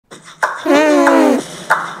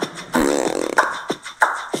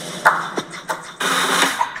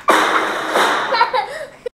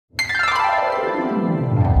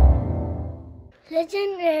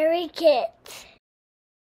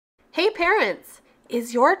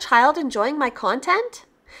Is your child enjoying my content?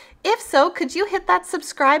 If so, could you hit that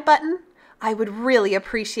subscribe button? I would really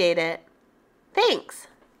appreciate it. Thanks.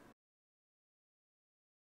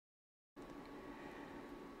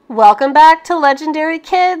 Welcome back to Legendary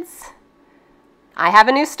Kids. I have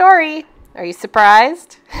a new story. Are you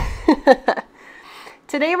surprised?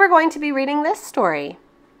 Today we're going to be reading this story.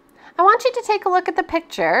 I want you to take a look at the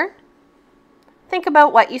picture. Think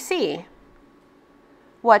about what you see.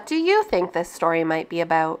 What do you think this story might be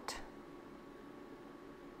about?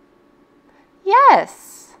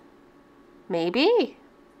 Yes, maybe.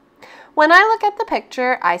 When I look at the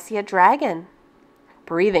picture, I see a dragon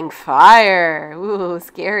breathing fire. Ooh,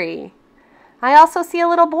 scary. I also see a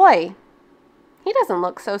little boy. He doesn't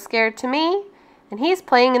look so scared to me, and he's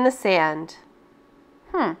playing in the sand.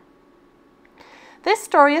 This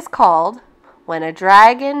story is called When a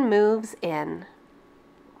Dragon Moves In.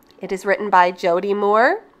 It is written by Jodi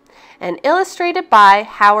and illustrated by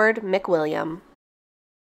Howard McWilliam.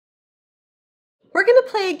 We're going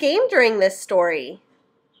to play a game during this story.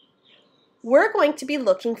 We're going to be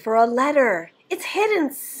looking for a letter. It's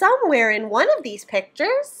hidden somewhere in one of these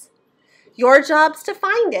pictures. Your job's to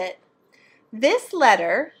find it. This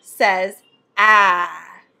letter says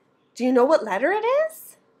ah. Do you know what letter it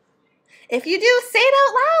is? If you do, say it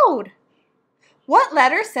out loud. What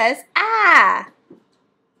letter says ah?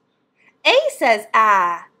 A says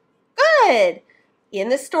ah. Good. In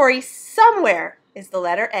the story, somewhere is the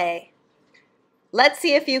letter A. Let's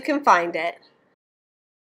see if you can find it.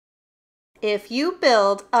 If you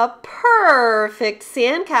build a perfect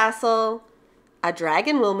sandcastle, a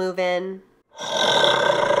dragon will move in.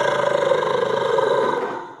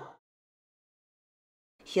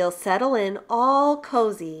 He'll settle in all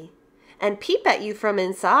cozy and peep at you from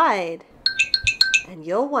inside. And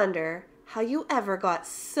you'll wonder how you ever got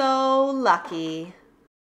so lucky.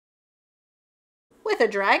 With a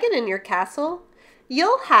dragon in your castle,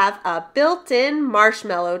 you'll have a built-in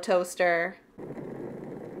marshmallow toaster.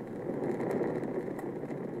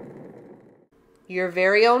 Your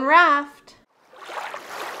very own raft.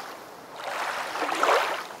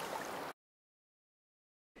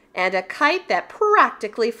 And a kite that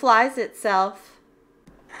practically flies itself.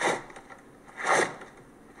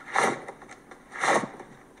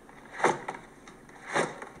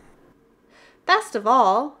 Best of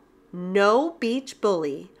all, no beach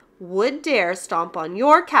bully would dare stomp on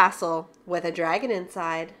your castle with a dragon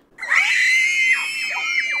inside.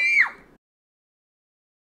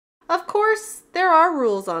 Of course, there are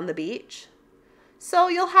rules on the beach, so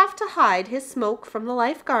you'll have to hide his smoke from the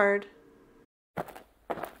lifeguard.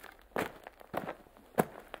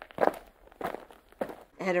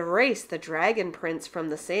 And erase the dragon prints from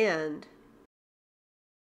the sand.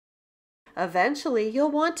 Eventually, you'll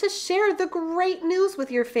want to share the great news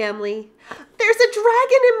with your family. There's a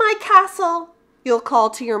dragon in my castle, you'll call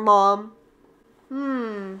to your mom.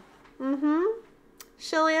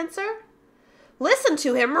 She'll answer, listen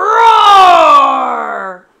to him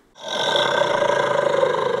roar!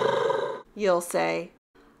 You'll say,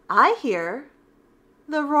 I hear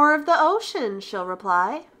the roar of the ocean, she'll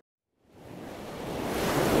reply.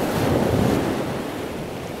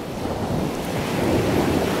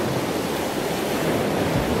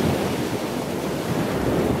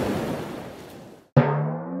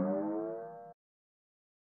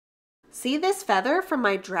 See this feather from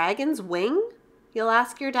my dragon's wing? You'll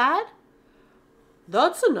ask your dad.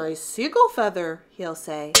 That's a nice seagull feather, he'll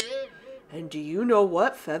say. And do you know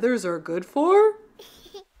what feathers are good for?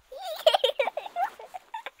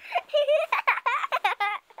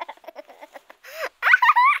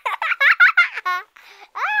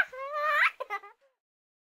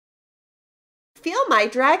 Feel my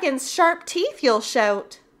dragon's sharp teeth, you'll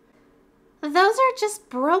shout. Those are just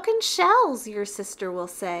broken shells, your sister will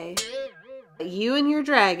say. But you and your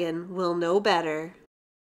dragon will know better.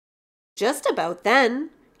 Just about then,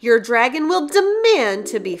 your dragon will demand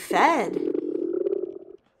to be fed.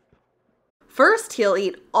 First, he'll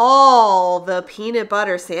eat all the peanut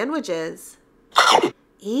butter sandwiches,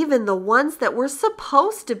 even the ones that were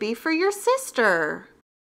supposed to be for your sister.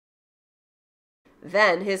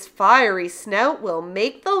 Then his fiery snout will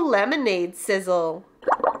make the lemonade sizzle.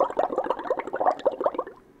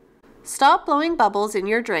 Stop blowing bubbles in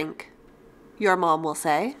your drink, your mom will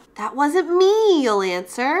say. That wasn't me, you'll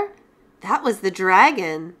answer. That was the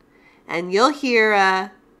dragon. And you'll hear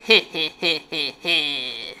a heh heh heh heh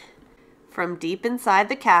heh from deep inside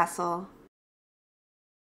the castle.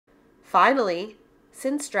 Finally,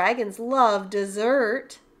 since dragons love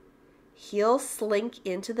dessert, he'll slink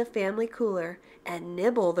into the family cooler and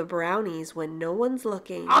nibble the brownies when no one's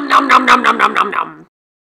looking. Nom nom nom nom nom nom nom nom.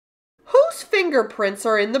 Whose finger fingerprints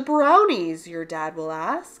are in the brownies? Your dad will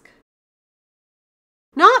ask.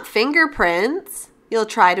 Not fingerprints, you'll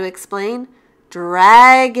try to explain.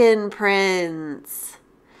 Dragon prints.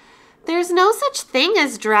 There's no such thing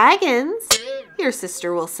as dragons, your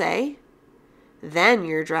sister will say. Then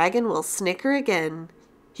your dragon will snicker again.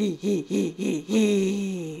 Hee hee hee hee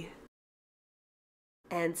hee.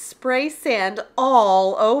 And spray sand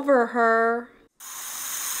all over her.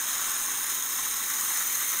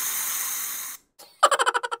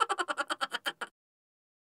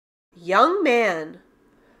 Young man,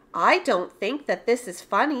 I don't think that this is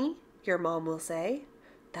funny, your mom will say.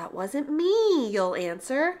 That wasn't me, you'll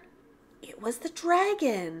answer. It was the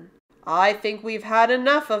dragon. I think we've had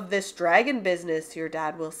enough of this dragon business, your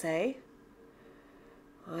dad will say.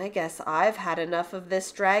 I guess I've had enough of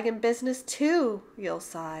this dragon business too, you'll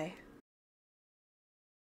sigh.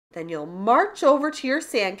 Then you'll march over to your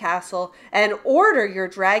sandcastle and order your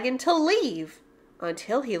dragon to leave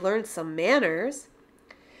until he learns some manners.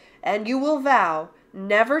 And you will vow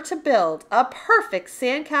never to build a perfect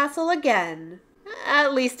sandcastle again,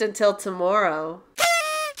 at least until tomorrow.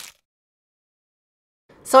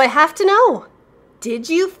 So I have to know, did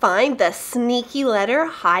you find the sneaky letter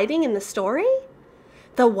hiding in the story?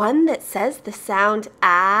 The one that says the sound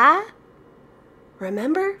ah?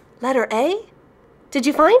 Remember, letter A? Did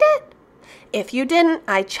you find it? If you didn't,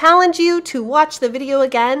 I challenge you to watch the video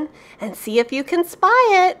again and see if you can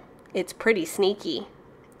spy it. It's pretty sneaky.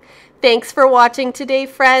 Thanks for watching today,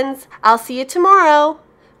 friends. I'll see you tomorrow.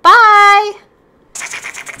 Bye!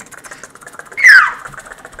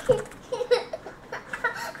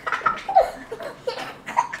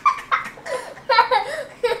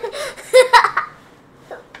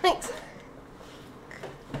 Thanks.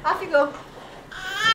 Off you go.